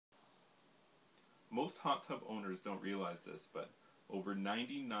most hot tub owners don't realize this, but over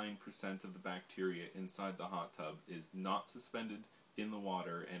 99% of the bacteria inside the hot tub is not suspended in the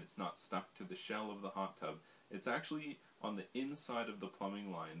water, and it's not stuck to the shell of the hot tub. It's actually on the inside of the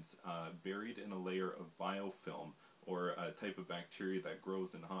plumbing lines, buried in a layer of biofilm, or a type of bacteria that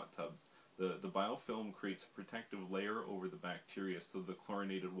grows in hot tubs. The biofilm creates a protective layer over the bacteria so the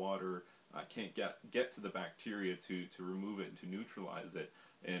chlorinated water can't get to the bacteria to remove it and to neutralize it,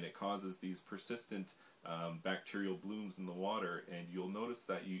 and it causes these persistent bacterial blooms in the water. And you'll notice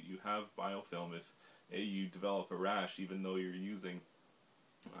that you have biofilm if you develop a rash even though you're using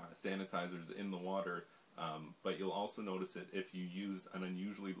sanitizers in the water, but you'll also notice it if you use an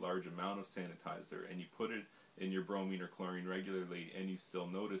unusually large amount of sanitizer and you put it in your bromine or chlorine regularly and you still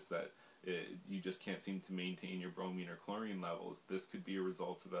notice that you just can't seem to maintain your bromine or chlorine levels. This could be a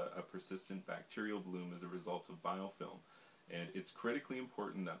result of a persistent bacterial bloom as a result of biofilm. And it's critically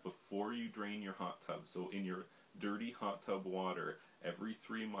important that before you drain your hot tub, so in your dirty hot tub water, every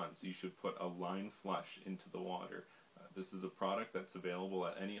 3 months you should put a line flush into the water. This is a product that's available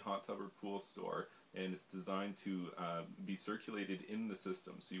at any hot tub or pool store, and it's designed to be circulated in the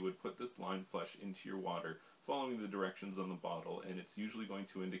system. So you would put this line flush into your water, following the directions on the bottle, and it's usually going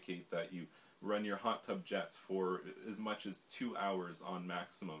to indicate that you run your hot tub jets for as much as 2 hours on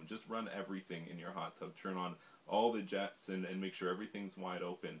maximum. Just run everything in your hot tub. Turn on all the jets and make sure everything's wide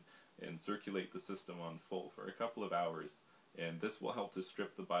open, and circulate the system on full for a couple of hours. And this will help to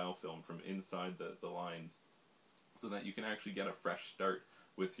strip the biofilm from inside the lines, so that you can actually get a fresh start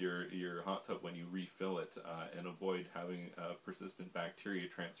with your hot tub when you refill it, and avoid having persistent bacteria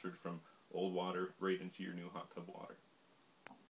transferred from old water right into your new hot tub water.